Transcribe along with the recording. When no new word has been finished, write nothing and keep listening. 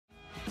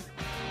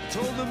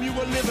Told them you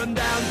were living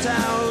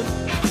downtown,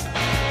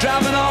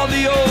 driving all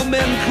the old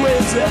men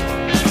crazy.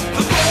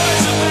 The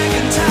boys are back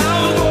in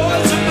town, the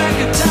boys are back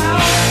in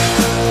town.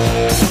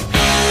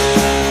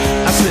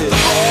 I said,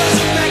 the boys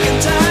are back in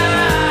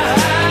town,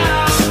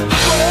 the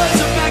boys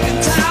are back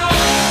in town.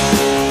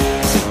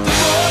 The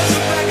boys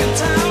are back in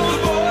town,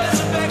 the boys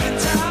are back in town, the boys are back in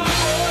town,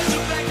 the boys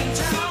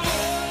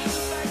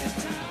are back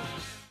in town.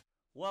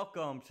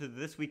 Welcome to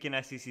This Week in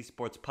SEC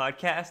Sports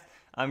Podcast.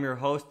 I'm your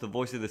host, the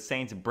voice of the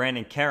Saints,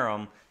 Brandon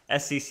Karam,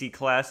 SEC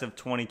Class of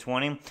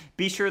 2020.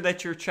 Be sure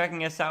that you're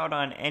checking us out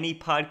on any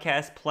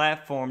podcast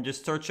platform.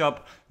 Just search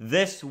up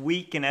This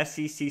Week in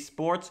SEC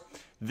Sports.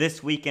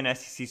 This Week in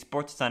SEC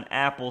Sports. It's on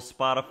Apple,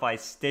 Spotify,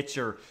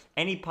 Stitcher,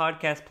 any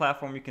podcast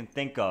platform you can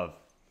think of.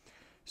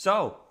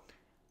 So,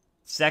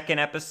 second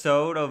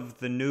episode of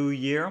the new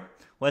year.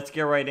 Let's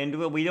get right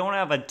into it. We don't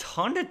have a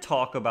ton to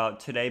talk about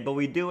today, but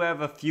we do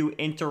have a few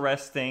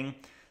interesting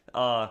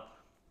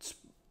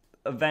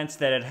events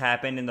that had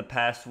happened in the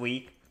past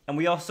week. And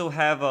we also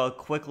have a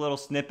quick little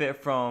snippet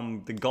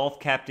from the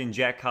golf captain,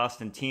 Jack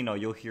Costantino.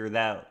 You'll hear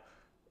that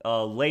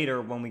later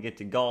when we get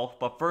to golf.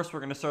 But first, we're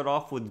going to start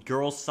off with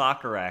girls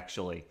soccer,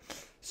 actually.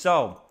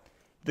 So,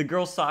 the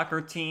girls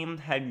soccer team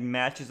had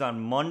matches on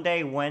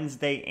Monday,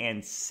 Wednesday,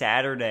 and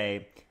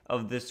Saturday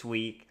of this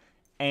week.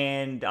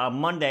 And on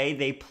Monday,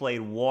 they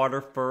played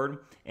Waterford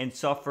and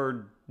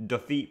suffered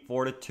defeat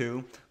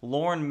 4-2.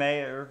 Lauren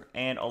Mayer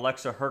and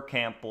Alexa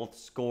Herkamp both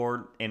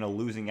scored in a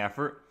losing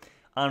effort.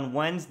 On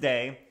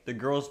Wednesday, the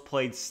girls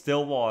played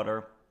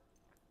Stillwater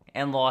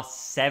and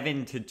lost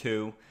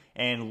 7-2,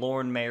 and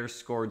Lauren Mayer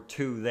scored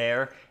 2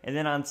 there. And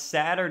then on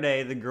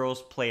Saturday, the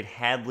girls played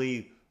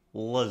Hadley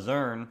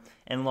Luzerne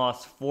and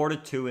lost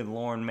 4-2, and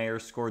Lauren Mayer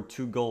scored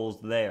 2 goals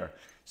there.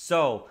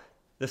 So,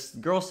 the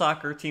girls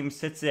soccer team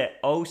sits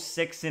at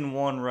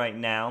 0-6-1 right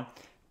now,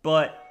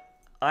 but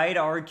I'd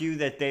argue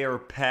that they are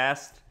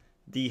past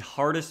the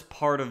hardest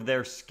part of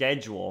their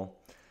schedule.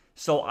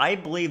 So I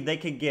believe they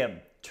could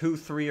get 2,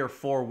 3, or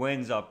 4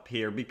 wins up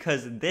here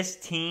because this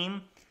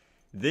team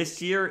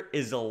this year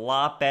is a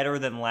lot better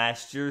than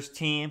last year's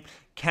team.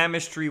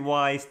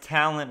 Chemistry-wise,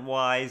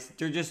 talent-wise,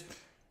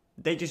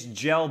 they just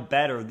gel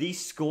better.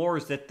 These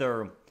scores that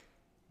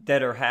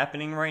are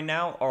happening right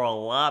now are a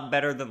lot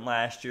better than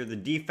last year. The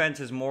defense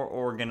is more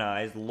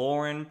organized.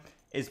 Lauren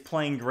is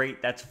playing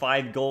great. That's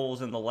 5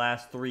 goals in the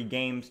last 3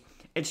 games.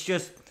 It's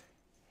just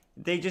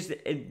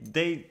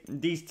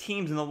these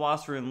teams in the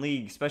Wasserman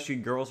League, especially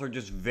girls, are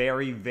just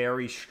very,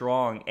 very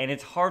strong, and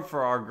it's hard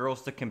for our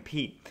girls to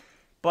compete.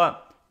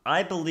 But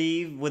I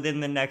believe within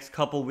the next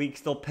couple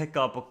weeks they'll pick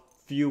up a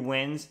few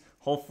wins.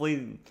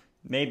 Hopefully,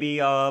 maybe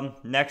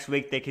next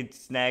week they could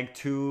snag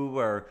 2,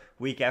 or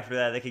week after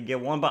that they could get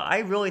 1. But I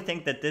really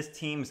think that this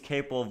team is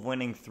capable of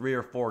winning 3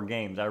 or 4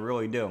 games. I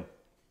really do.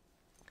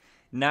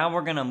 Now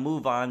we're going to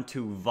move on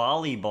to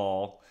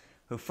volleyball,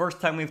 the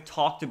first time we've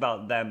talked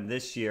about them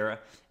this year.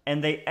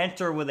 And they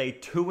enter with a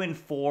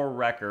 2-4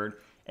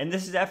 record. And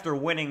this is after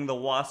winning the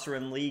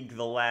Wasserman League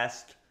the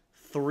last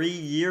 3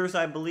 years,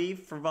 I believe,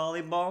 for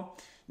volleyball.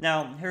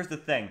 Now, here's the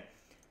thing.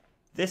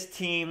 This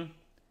team,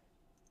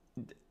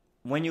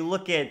 when you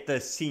look at the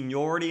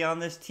seniority on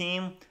this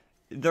team,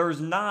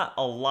 there's not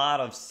a lot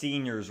of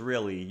seniors,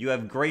 really. You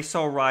have Grace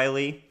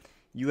O'Reilly,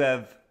 you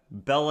have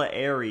Bella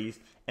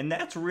Aries, and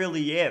that's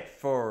really it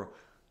for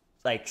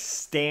like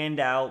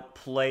standout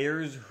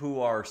players who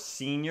are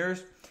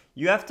seniors.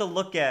 You have to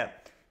look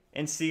at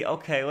and see,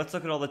 okay, let's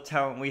look at all the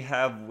talent we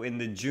have in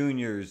the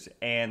juniors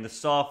and the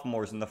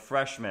sophomores and the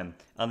freshmen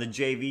on the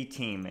JV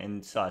team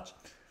and such.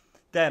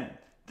 Then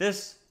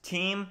this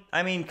team,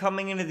 I mean,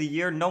 coming into the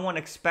year, no one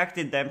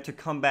expected them to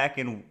come back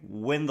and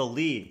win the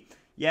league.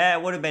 Yeah,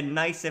 it would have been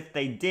nice if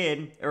they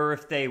did, or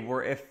if they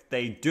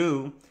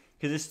do,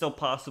 because it's still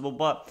possible.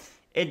 But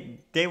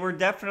they are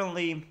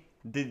definitely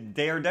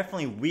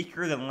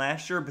weaker than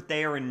last year, but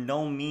they are in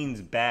no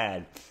means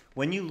bad.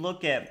 When you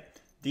look at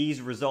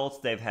these results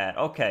they've had,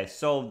 okay,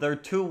 so their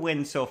 2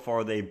 wins so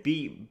far, they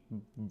beat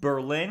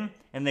Berlin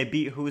and they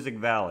beat Hoosick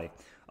Valley.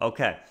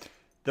 Okay,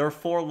 their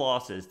 4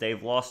 losses,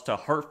 they've lost to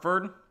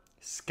Hartford,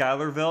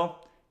 Schuylerville,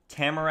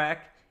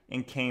 Tamarack,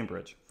 and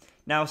Cambridge.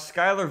 Now,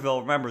 Schuylerville,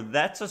 remember,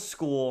 that's a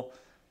school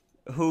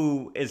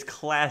who is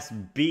Class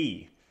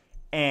B,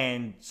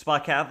 and Spa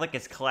Catholic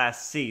is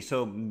Class C.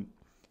 So,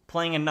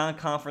 playing a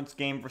non-conference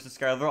game versus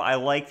Schuylerville, I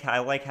like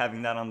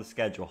having that on the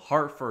schedule.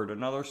 Hartford,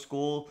 another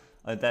school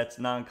that's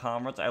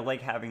non-conference, I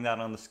like having that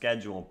on the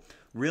schedule.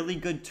 Really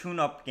good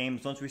tune-up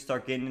games once we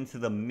start getting into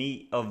the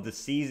meat of the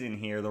season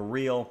here. The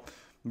real,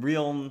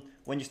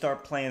 when you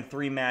start playing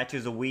 3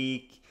 matches a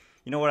week.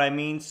 You know what I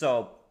mean?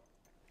 So,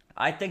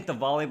 I think the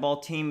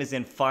volleyball team is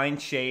in fine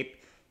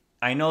shape.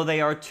 I know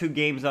they are 2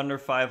 games under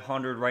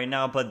 500 right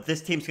now, but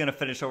this team's going to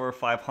finish over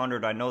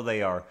 500. I know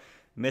they are.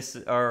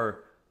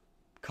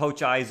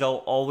 Coach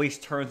Izzo always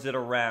turns it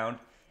around,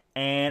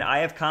 and I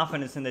have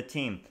confidence in the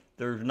team.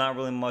 There's not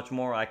really much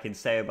more I can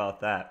say about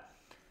that.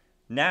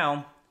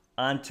 Now,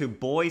 on to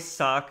boys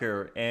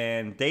soccer,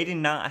 and they did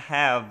not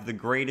have the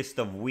greatest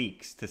of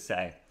weeks to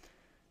say.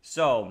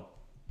 So,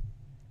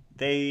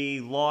 They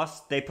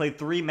lost. They played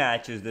 3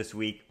 matches this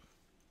week.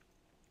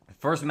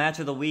 First match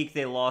of the week,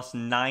 they lost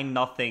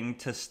 9-0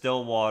 to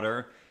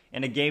Stillwater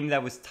in a game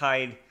that was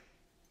tied.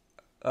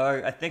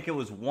 I think it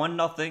was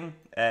 1-0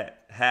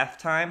 at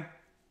halftime.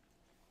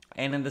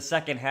 And in the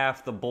second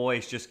half, the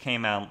boys just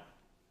came out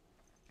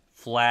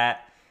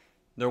flat.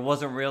 There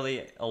wasn't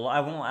really,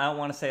 I don't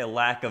want to say a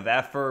lack of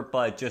effort,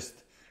 but just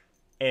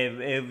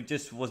it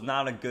just was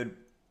not a good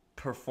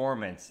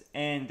performance.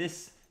 And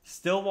this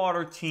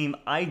Stillwater team,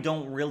 I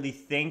don't really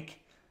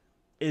think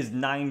is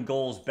 9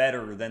 goals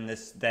better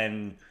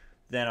than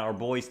our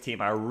boys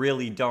team. I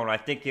really don't. I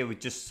think it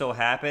would just so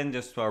happen,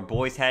 just our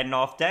boys had an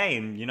off day,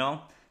 and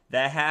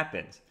that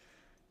happens.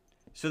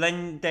 So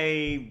then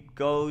they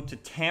go to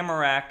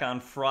Tamarack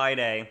on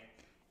Friday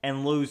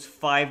and lose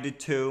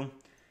 5-2.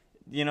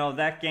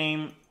 That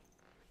game,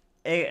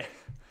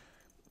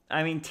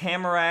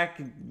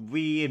 Tamarack,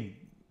 we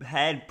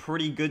had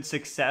pretty good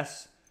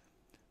success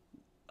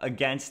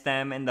against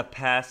them in the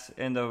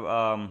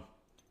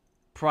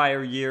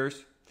prior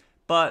years.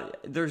 But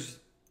there's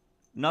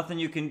nothing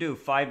you can do.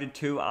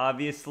 5-2,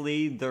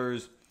 obviously,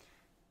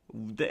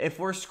 if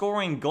we're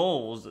scoring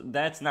goals,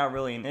 that's not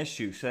really an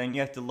issue. So then you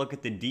have to look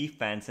at the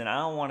defense, and I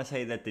don't want to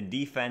say that the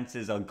defense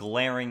is a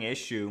glaring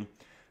issue,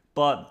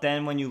 but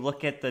then when you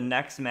look at the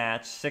next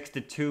match,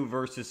 6-2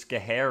 versus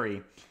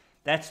Schoharie,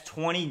 that's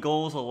 20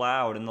 goals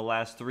allowed in the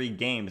last 3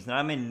 games. And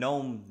I'm in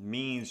no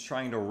means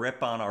trying to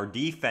rip on our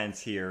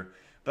defense here,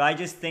 but I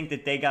just think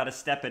that they got to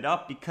step it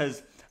up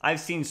because I've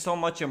seen so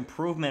much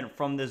improvement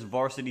from this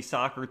varsity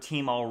soccer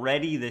team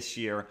already this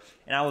year,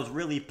 and I was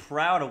really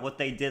proud of what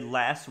they did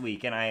last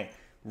week, and I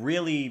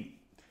really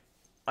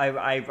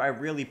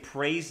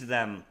praised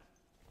them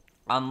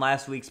on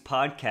last week's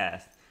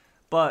podcast.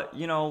 But,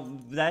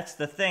 that's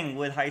the thing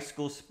with high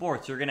school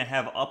sports. You're going to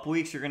have up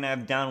weeks, you're going to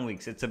have down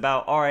weeks. It's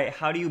about, all right,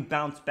 how do you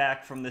bounce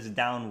back from this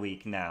down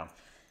week now?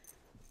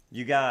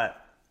 You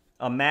got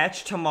a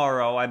match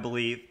tomorrow, I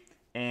believe.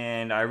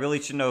 And I really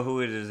should know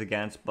who it is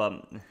against,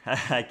 but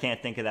I can't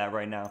think of that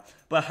right now.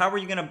 But how are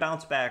you going to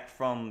bounce back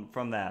from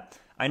that?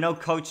 I know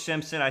Coach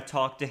Simpson, I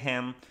talked to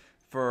him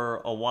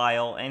for a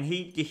while, and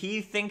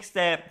he thinks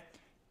that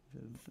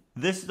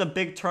this is a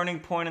big turning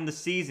point in the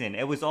season.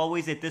 It was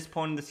always at this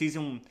point in the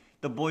season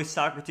the boys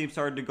soccer team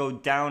started to go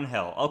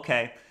downhill.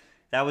 Okay,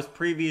 that was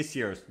previous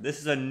years.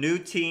 This is a new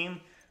team.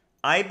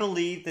 I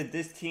believe that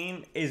this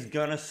team is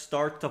going to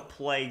start to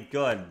play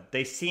good.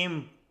 They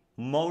seem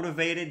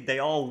motivated. They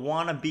all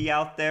want to be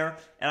out there.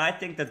 And I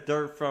think that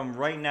from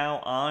right now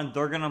on,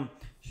 they're going to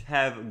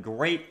have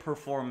great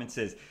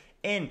performances.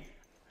 And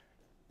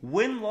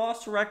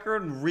win-loss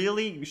record,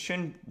 really,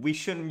 we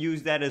shouldn't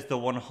use that as the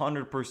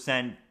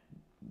 100%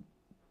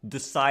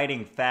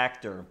 deciding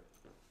factor.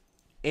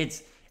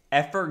 It's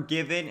effort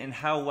given and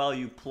how well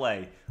you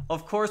play.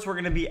 Of course, we're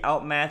going to be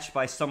outmatched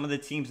by some of the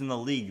teams in the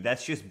league.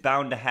 That's just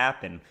bound to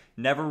happen.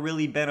 Never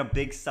really been a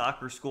big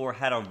soccer school or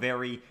had a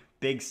very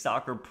big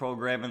soccer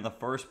program in the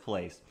first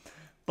place.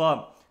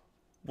 But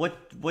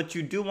what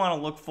you do want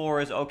to look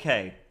for is,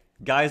 okay,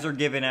 guys are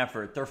giving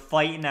effort. They're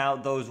fighting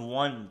out those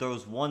 1-0,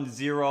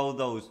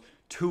 those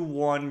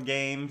 2-1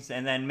 games,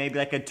 and then maybe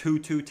like a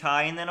 2-2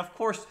 tie. And then, of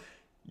course,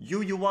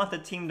 you want the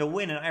team to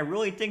win. And I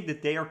really think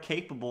that they are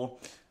capable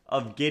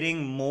of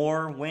getting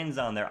more wins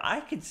on there. I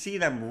could see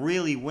them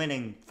really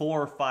winning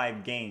 4 or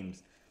 5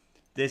 games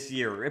this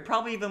year. It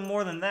probably even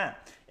more than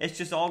that. It's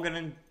just all going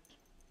to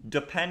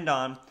depend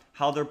on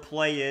how their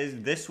play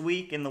is this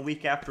week and the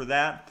week after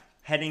that,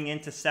 heading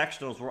into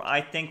sectionals, where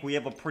I think we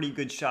have a pretty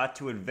good shot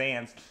to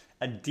advance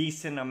a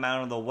decent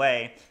amount of the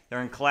way.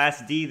 They're in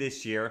Class D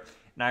this year,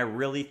 and I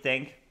really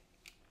think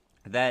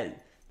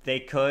that they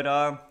could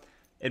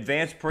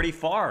advance pretty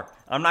far.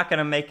 I'm not going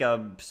to make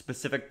a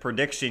specific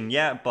prediction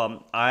yet,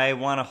 but I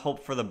want to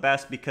hope for the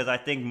best because I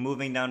think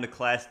moving down to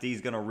Class D is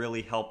going to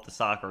really help the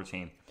soccer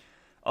team.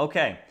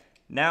 Okay.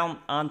 Now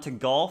on to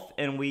golf,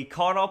 and we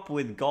caught up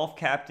with golf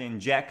captain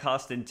Jack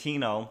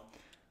Costantino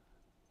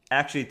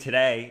actually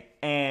today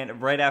and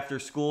right after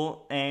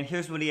school, and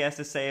here's what he has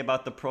to say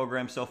about the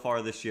program so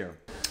far this year.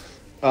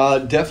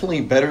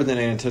 Definitely better than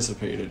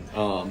anticipated.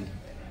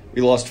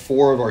 We lost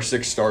 4 of our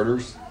 6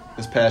 starters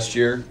this past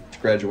year to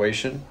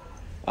graduation,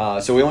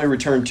 so we only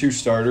returned 2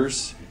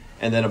 starters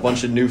and then a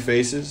bunch of new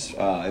faces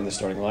in the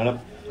starting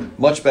lineup.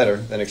 Much better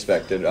than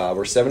expected.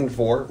 We're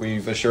 7-4.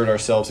 We've assured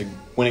ourselves a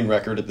winning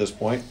record at this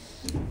point.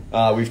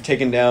 We've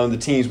taken down the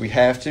teams we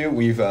have to.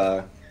 We've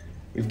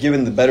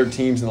given the better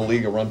teams in the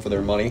league a run for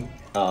their money.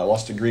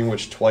 Lost to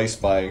Greenwich twice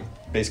by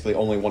basically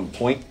only 1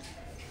 point.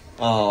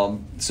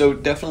 So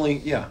definitely,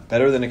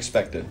 better than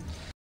expected.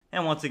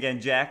 And once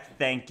again, Jack,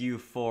 thank you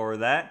for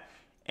that.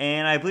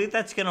 And I believe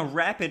that's going to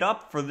wrap it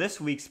up for this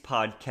week's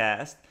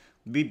podcast.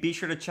 Be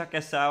sure to check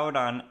us out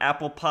on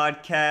Apple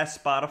Podcasts,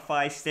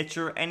 Spotify,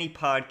 Stitcher, any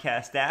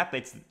podcast app.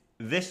 It's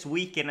This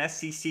Week in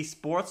SEC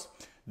Sports.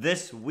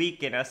 This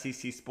Week in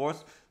SEC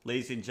Sports.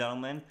 Ladies and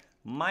gentlemen,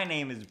 my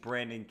name is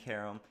Brandon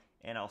Karam,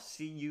 and I'll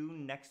see you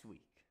next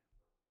week.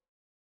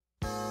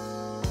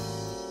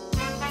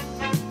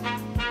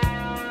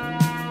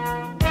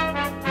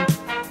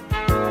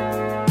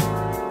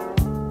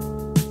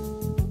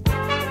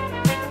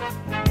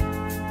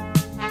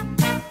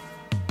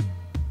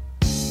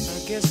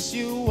 guess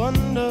you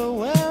wonder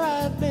where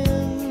I've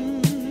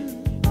been.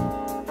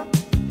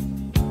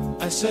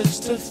 I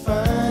searched to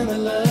find the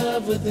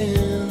love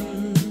within.